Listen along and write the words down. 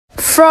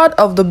Frodd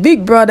of the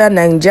Big Brother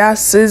Bbnaija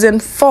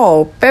season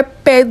 4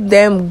 pepper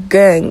them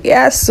gang.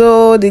 Yeah,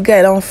 so the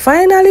guy don't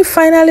finally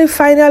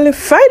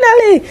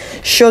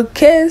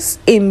showcase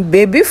him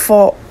baby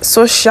for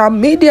social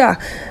media.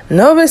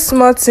 No be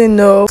smart thing,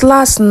 no.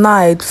 Last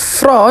night,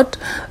 Frodd,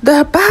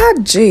 the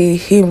bad G,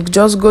 him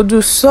just go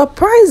do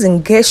surprise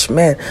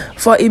engagement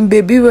for him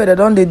baby where they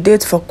don dey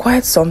date for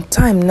quite some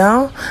time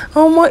now.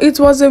 It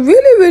was a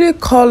really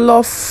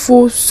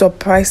colorful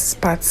surprise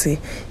party.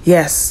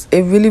 Yes,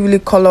 a really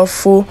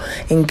colorful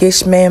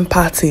engagement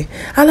party.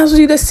 And as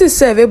you see,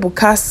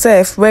 Ebuka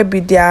sef where be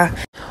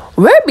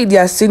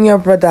their senior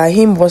brother,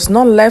 him was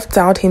not left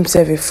out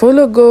himself. He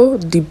follow go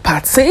the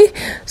party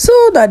so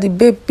that the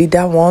babe be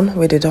that one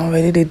where they don't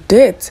already dey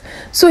date.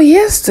 So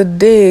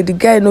yesterday the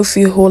guy no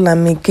fit hold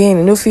am again,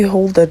 he no fit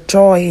hold the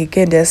joy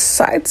again, the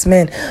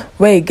excitement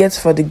where he gets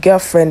for the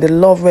girlfriend, the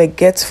love where he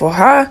gets for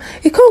her.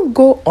 He can't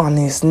go on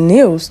his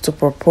knees to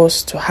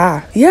propose to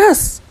her.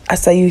 Yes,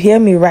 as you hear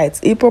me right,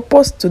 he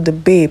proposed to the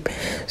babe.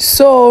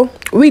 So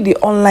we the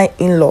online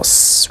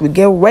in-laws, we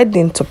get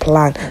wedding to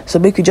plan, so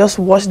make you just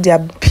watch their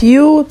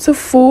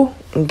beautiful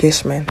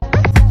engagement.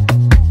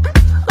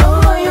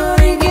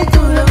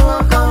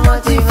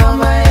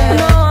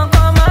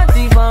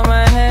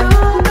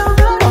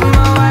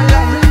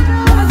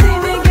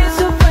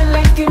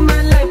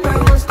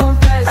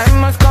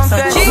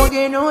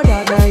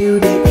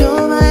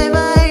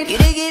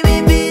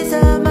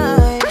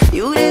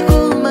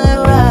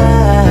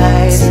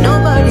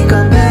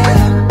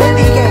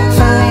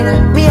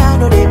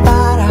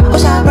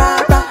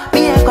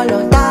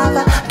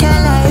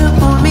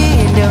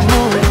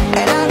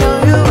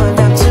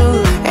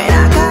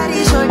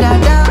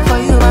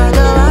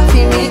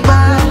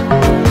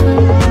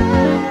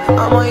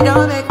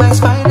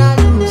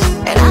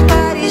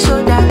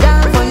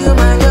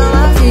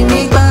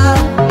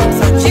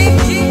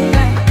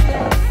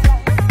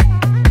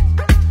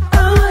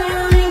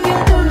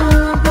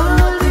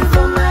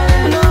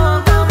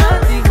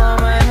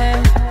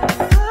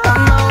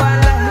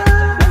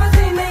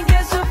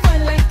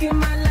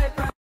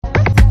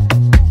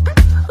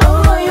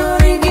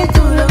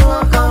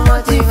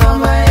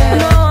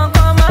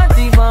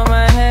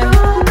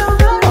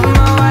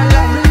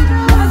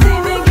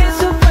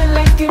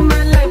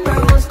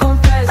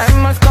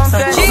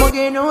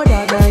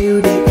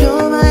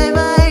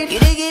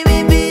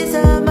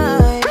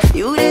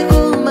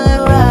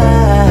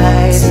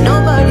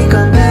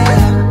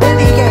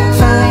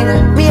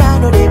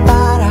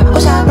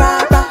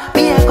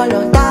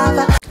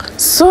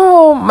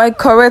 So my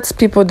correct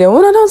people, then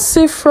when I don't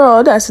see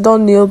Frodd, I still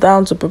don't kneel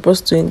down to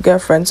propose to his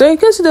girlfriend. So in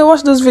case you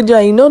watch this video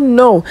and you don't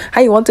know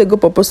how you want to go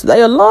propose to that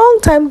your long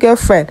time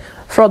girlfriend,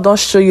 Frodd don't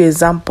show you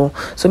example.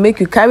 So make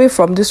you carry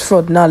from this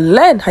Frodd now,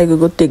 learn how you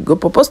go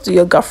propose to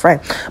your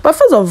girlfriend. But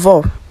first of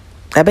all,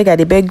 I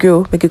beg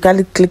you, make you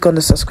kindly click on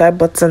the subscribe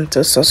button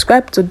to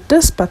subscribe to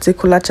this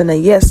particular channel.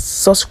 Yes,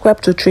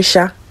 subscribe to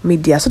Trisha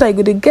Media so that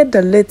you could get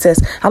the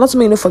latest, and also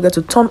don't forget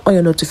to turn on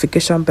your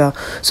notification bell.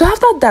 So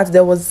after that,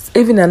 there was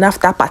even an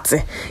after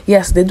party.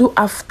 Yes, they do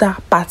after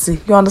party,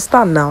 you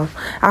understand now?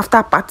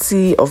 After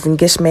party of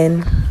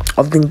engagement,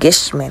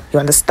 you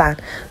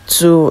understand?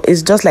 So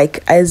it's just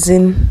like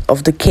icing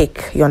of the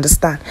cake, you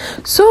understand?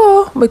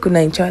 So we could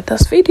enjoy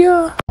this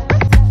video.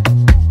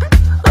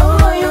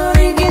 Oh, you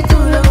ring it to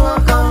the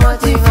walk.